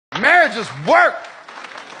Marriage is work.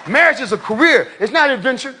 Marriage is a career. It's not an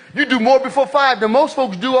adventure. You do more before 5 than most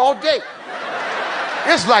folks do all day.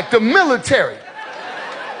 It's like the military.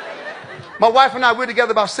 My wife and I, we're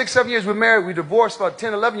together about 6, 7 years. We're married. We divorced for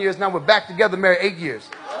 10, 11 years. Now we're back together, married 8 years.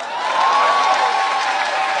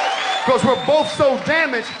 Because we're both so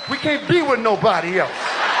damaged, we can't be with nobody else.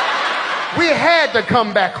 We had to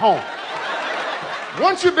come back home.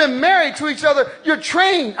 Once you've been married to each other, you're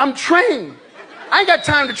trained. I'm trained. I ain't got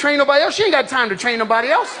time to train nobody else. She ain't got time to train nobody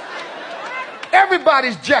else.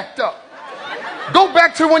 Everybody's jacked up. Go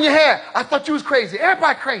back to when you had. I thought you was crazy.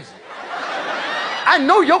 Everybody crazy. I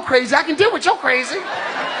know you're crazy. I can deal with your crazy.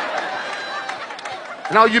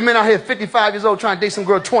 And all you men out here 55 years old trying to date some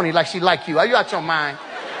girl 20 like she like you. Are you out your mind?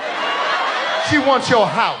 She wants your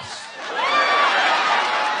house.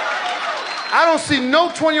 I don't see no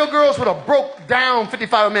 20-year-old girls with a broke down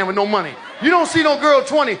 55-year-old man with no money. You don't see no girl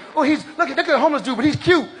 20. Oh, look at the homeless dude, but he's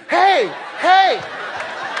cute. Hey.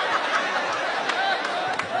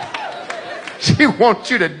 She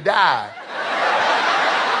wants you to die.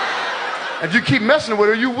 If you keep messing with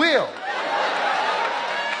her, you will.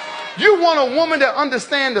 You want a woman that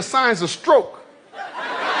understands the signs of stroke.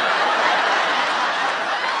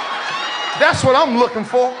 That's what I'm looking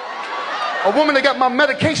for. A woman that got my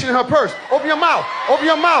medication in her purse. Open your mouth. Open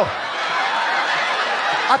your mouth.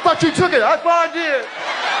 I thought you took it. I thought I did.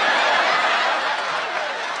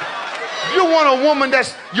 You want a woman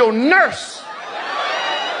that's your nurse.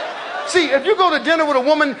 See, if you go to dinner with a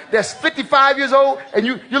woman that's 55 years old and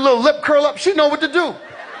your little lip curl up, she know what to do.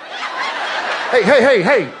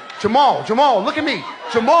 Hey. Jamal, look at me.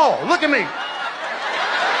 Jamal, look at me.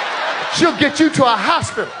 She'll get you to a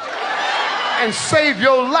hospital and save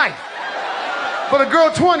your life. But a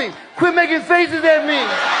girl 20, quit making faces at me.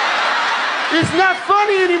 It's not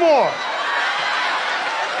funny anymore.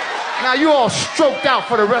 Now you all stroked out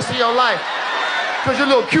for the rest of your life because your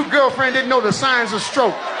little cute girlfriend didn't know the signs of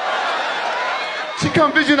stroke. She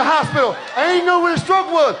come visit the hospital. I ain't know what a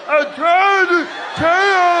stroke was. I tried to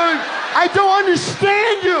tell you. I don't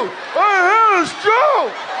understand you. I had a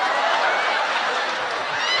stroke.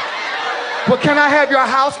 But can I have your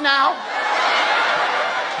house now?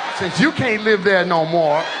 Since you can't live there no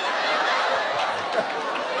more.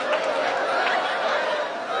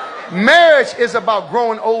 Marriage is about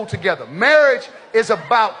growing old together. Marriage is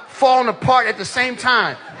about falling apart at the same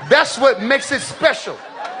time. That's what makes it special.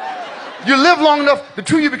 You live long enough, the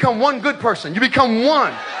two of you become one good person. You become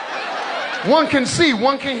one. One can see,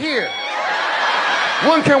 one can hear.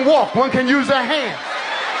 One can walk, one can use their hands.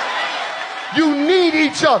 You need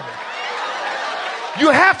each other.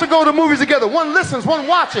 You have to go to movies together. One listens, one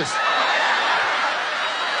watches.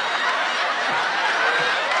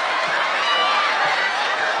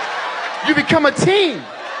 You become a team.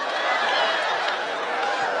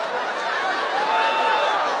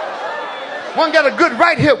 One got a good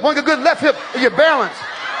right hip, one got a good left hip, and you're balanced.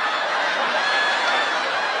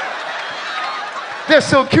 They're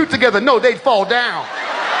so cute together. No, they'd fall down.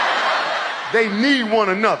 They need one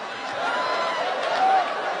another.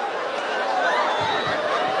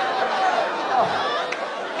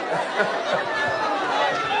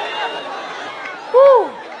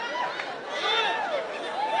 Woo.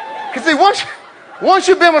 Because see, once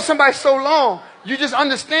you've been with somebody so long, you just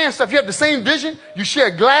understand stuff. You have the same vision. You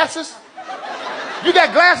share glasses. You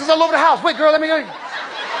got glasses all over the house. Wait, girl, let me go.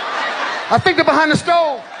 I think they're behind the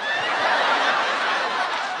stove.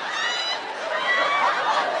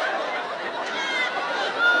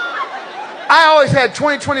 I always had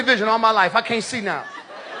 20/20 vision all my life. I can't see now.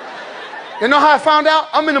 You know how I found out?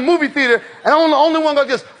 I'm in the movie theater, and I'm the only one going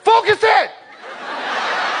to just focus it.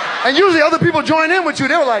 And usually other people join in with you.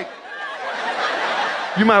 They were like,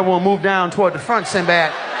 you might want to move down toward the front,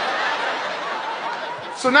 Sinbad.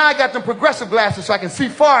 So now I got them progressive glasses so I can see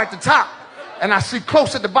far at the top, and I see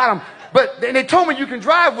close at the bottom. But they told me you can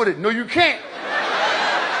drive with it. No, you can't.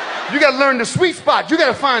 You got to learn the sweet spot. You got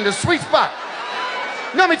to find the sweet spot.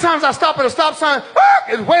 You know how many times I stop at a stop sign?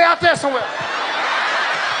 It's way out there somewhere.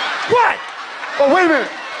 What? Oh, wait a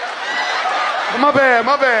minute. My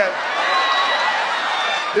bad.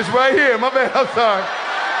 It's right here. My bad. I'm sorry.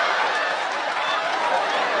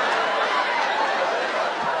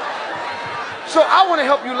 So I want to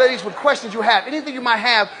help you ladies with questions you have. Anything you might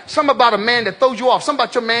have, something about a man that throws you off, something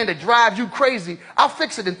about your man that drives you crazy. I'll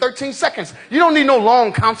fix it in 13 seconds. You don't need no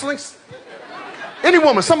long counseling. Any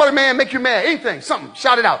woman, somebody, man, make you mad, anything, something,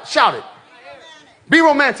 shout it out, shout it. Be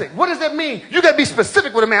romantic. What does that mean? You got to be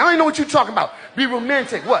specific with a man. I don't even know what you're talking about. Be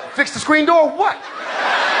romantic. What? Fix the screen door? What?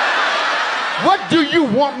 What do you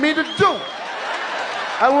want me to do?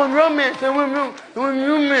 I want romance. I want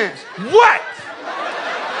romance. What?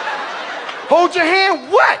 Hold your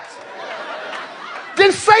hand? What?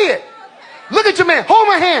 Then say it. Look at your man. Hold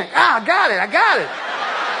my hand. Ah, I got it. I got it.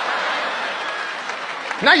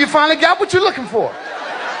 Now you finally got what you're looking for.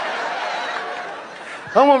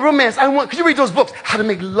 I want romance. Could you read those books? How to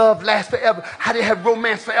Make Love Last Forever. How to Have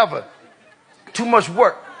Romance Forever. Too much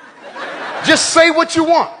work. Just say what you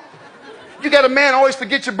want. You got a man always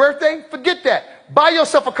forget your birthday? Forget that. Buy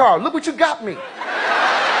yourself a car. Look what you got me.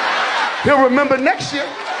 He'll remember next year.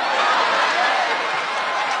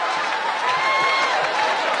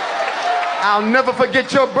 I'll never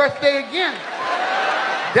forget your birthday again.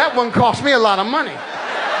 That one cost me a lot of money.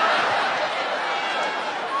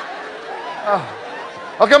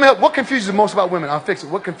 Okay, I'm gonna help. What confuses you most about women? I'll fix it.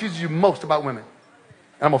 What confuses you most about women?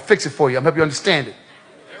 And I'm gonna fix it for you. I'm gonna help you understand it.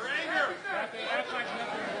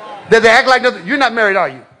 That they act like nothing. You're not married, are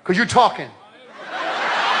you? Because you're talking.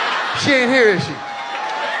 She ain't here, is she?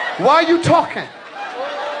 Why are you talking?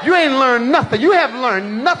 You ain't learned nothing. You haven't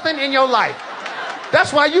learned nothing in your life.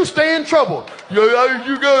 That's why you stay in trouble. You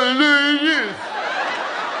gotta learn this.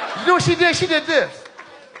 You know what she did? She did this.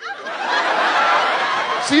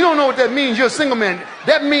 So you don't know what that means. You're a single man.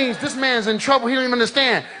 That means this man's in trouble. He don't even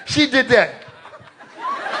understand. She did that.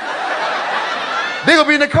 They're gonna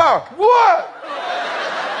be in the car. What?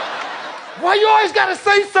 Why you always gotta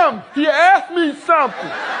say something? He asked me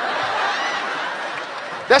something.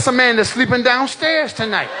 That's a man that's sleeping downstairs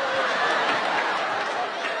tonight.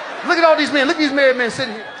 Look at all these men. Look at these married men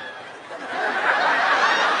sitting here.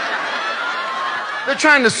 They're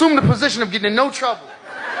trying to assume the position of getting in no trouble.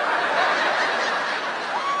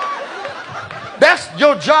 That's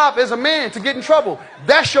your job as a man, to get in trouble.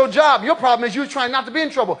 That's your job. Your problem is you're trying not to be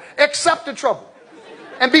in trouble. Accept the trouble.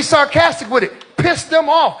 And be sarcastic with it. Piss them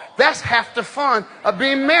off. That's half the fun of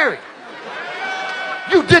being married.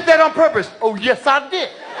 You did that on purpose. Oh, yes, I did.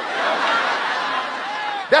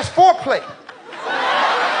 That's foreplay.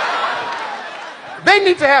 They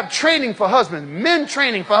need to have training for husbands. Men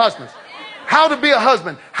training for husbands. How to be a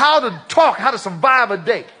husband. How to talk. How to survive a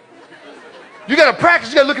day. You got to practice.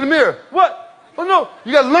 You got to look in the mirror. What? Oh, no.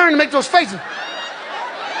 You got to learn to make those faces.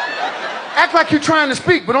 Act like you're trying to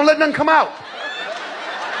speak, but don't let nothing come out.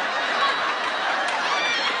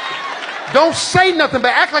 Don't say nothing,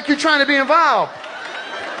 but act like you're trying to be involved.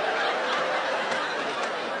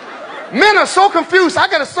 Men are so confused. I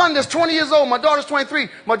got a son that's 20 years old. My daughter's 23.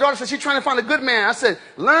 My daughter said she's trying to find a good man. I said,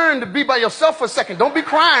 learn to be by yourself for a second. Don't be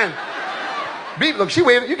crying. Look, she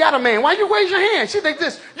waving. You got a man. Why you raise your hand? She thinks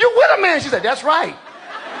this. You with a man. She said, that's right.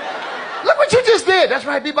 Look what you just did. That's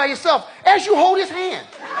right. Be by yourself. As you hold his hand.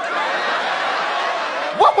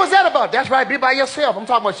 What was that about? That's right. Be by yourself. I'm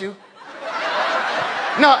talking about you.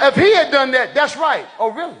 Now, if he had done that, that's right.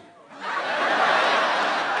 Oh, really?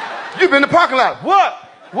 You've been in the parking lot. What?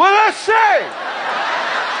 What did I say?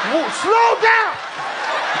 Slow down.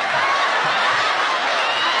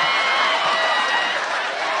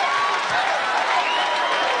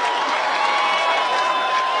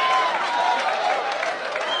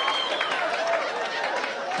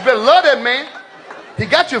 You better love that man. He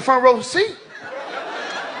got you a front row seat.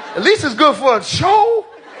 At least it's good for a show.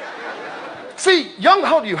 See, young,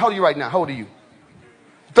 how old are you? How old are you right now? How old are you?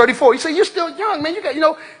 34. You say, you're still young, man. You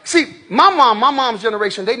got, see, my mom's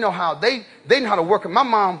generation, they know how to work it. My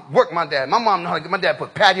mom worked my dad. My mom know how to get my dad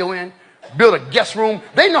put patio in, build a guest room.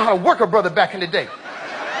 They know how to work her brother back in the day.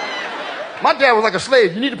 My dad was like a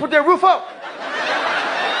slave. You need to put that roof up.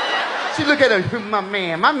 She look at her, my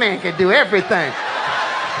man can do everything.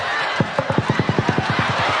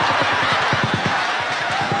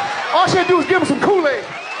 All she had to do was give him some Kool-Aid.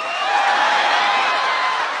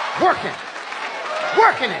 Working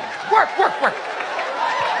it. Work.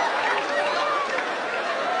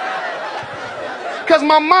 Because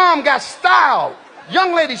my mom got style.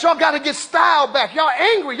 Young ladies, y'all got to get style back. Y'all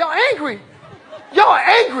angry. Y'all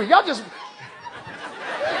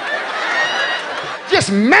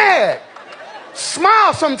just mad.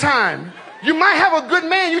 Smile sometime. You might have a good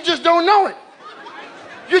man, you just don't know it.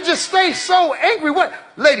 You just stay so angry. What?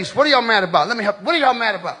 Ladies, what are y'all mad about? Let me help. What are y'all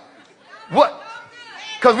mad about? What?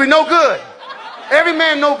 Because we no good. Every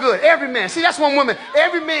man no good. Every man. See, that's one woman.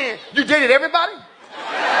 Every man. You dated everybody?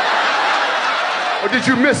 Or did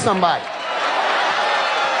you miss somebody?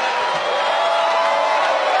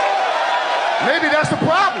 Maybe that's the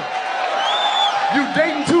problem. You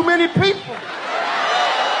dating too many people.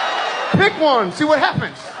 Pick one. See what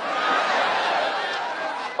happens.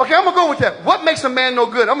 Okay, I'm going to go with that. What makes a man no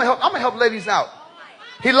good? I'm going to help ladies out.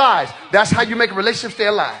 He lies. That's how you make a relationship stay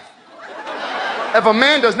alive. If a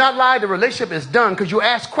man does not lie, the relationship is done because you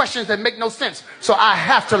ask questions that make no sense. So I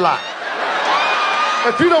have to lie.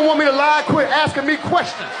 If you don't want me to lie, quit asking me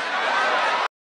questions.